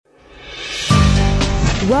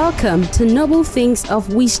Welcome to Noble Things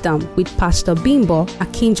of Wisdom with Pastor Bimbo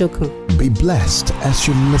Akinjokun. Be blessed as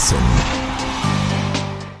you listen.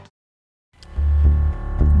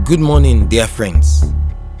 Good morning, dear friends.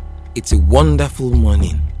 It's a wonderful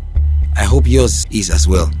morning. I hope yours is as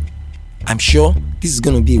well. I'm sure this is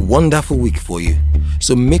going to be a wonderful week for you.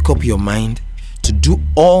 So make up your mind to do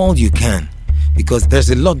all you can, because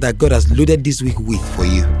there's a lot that God has loaded this week with for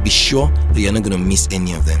you. Be sure that you're not going to miss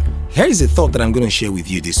any of them. Here is a thought that I'm going to share with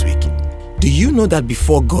you this week. Do you know that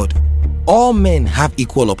before God, all men have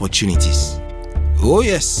equal opportunities? Oh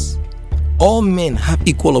yes, all men have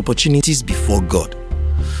equal opportunities before God.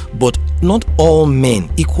 But not all men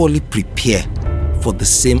equally prepare for the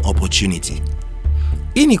same opportunity.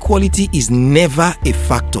 Inequality is never a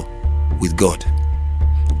factor with God.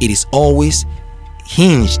 It is always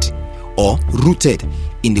hinged or rooted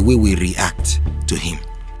in the way we react to Him.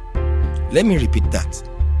 Let me repeat that.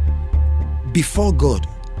 Before God,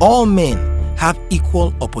 all men have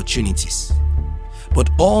equal opportunities, but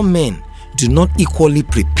all men do not equally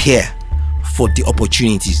prepare for the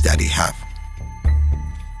opportunities that they have.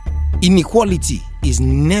 Inequality is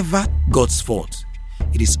never God's fault.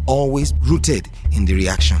 It is always rooted in the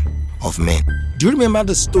reaction of men. Do you remember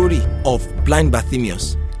the story of blind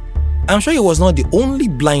Bartimaeus? I'm sure he was not the only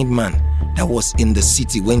blind man that was in the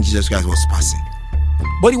city when Jesus Christ was passing.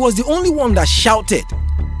 But he was the only one that shouted.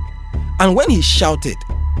 And when he shouted,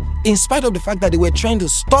 in spite of the fact that they were trying to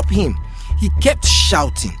stop him, he kept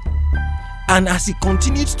shouting. And as he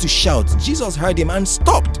continued to shout, Jesus heard him and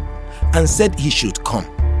stopped and said he should come.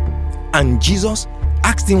 And Jesus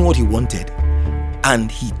asked him what he wanted.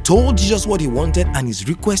 And he told Jesus what he wanted, and his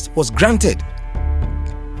request was granted.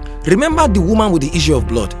 Remember the woman with the issue of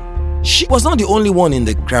blood? She was not the only one in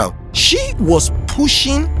the crowd. She was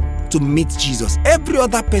pushing to meet Jesus. Every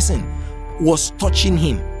other person was touching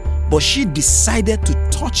him. But she decided to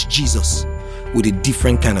touch Jesus with a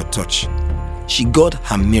different kind of touch. She got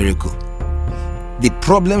her miracle. The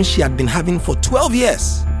problem she had been having for 12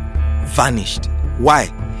 years vanished. Why?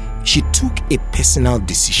 She took a personal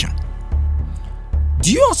decision.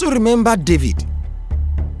 Do you also remember David?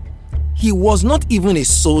 He was not even a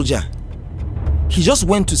soldier. He just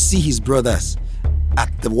went to see his brothers at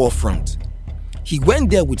the war front. He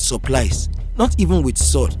went there with supplies, not even with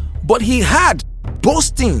sword. But he had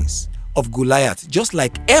boastings of Goliath, just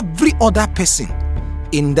like every other person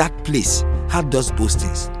in that place had those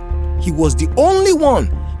boastings. He was the only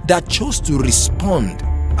one that chose to respond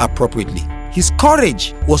appropriately. His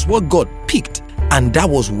courage was what God picked, and that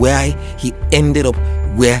was why he ended up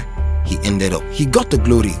where he ended up. He got the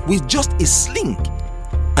glory with just a sling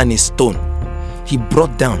and a stone. He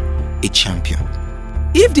brought down a champion.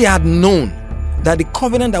 If they had known that the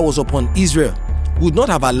covenant that was upon Israel would not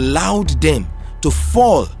have allowed them to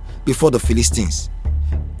fall before the Philistines,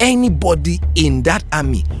 anybody in that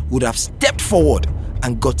army would have stepped forward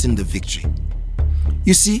and gotten the victory.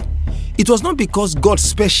 You see, it was not because God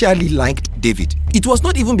specially liked David. It was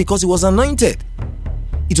not even because he was anointed.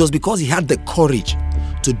 It was because he had the courage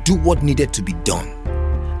to do what needed to be done.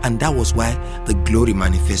 And that was why the glory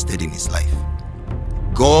manifested in his life.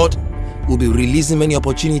 God will be releasing many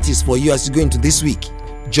opportunities for you as you go into this week,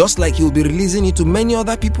 just like he will be releasing it to many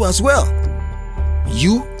other people as well.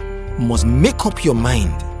 You must make up your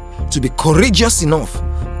mind to be courageous enough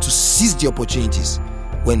to seize the opportunities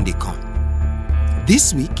when they come.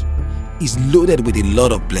 This week is loaded with a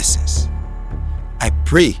lot of blessings. I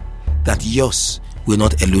pray that yours will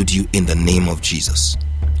not elude you in the name of Jesus.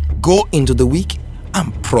 Go into the week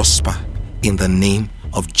and prosper in the name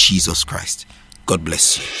of Jesus Christ. God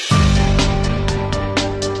bless you.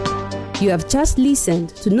 You have just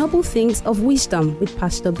listened to Noble Things of Wisdom with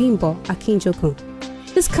Pastor Bimbo Akinjokun.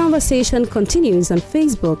 This conversation continues on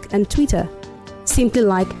Facebook and Twitter. Simply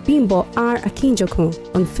like Bimbo R. Akinjokun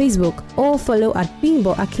on Facebook or follow at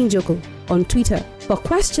Bimbo Akinjokun on Twitter. For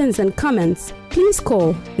questions and comments, please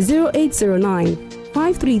call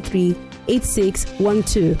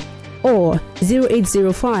 0809-533-8612 or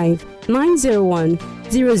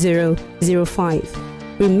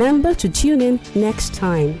 0805-901-0005. Remember to tune in next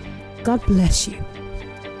time. God bless you.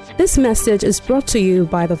 This message is brought to you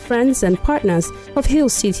by the friends and partners of Hill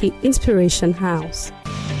City Inspiration House.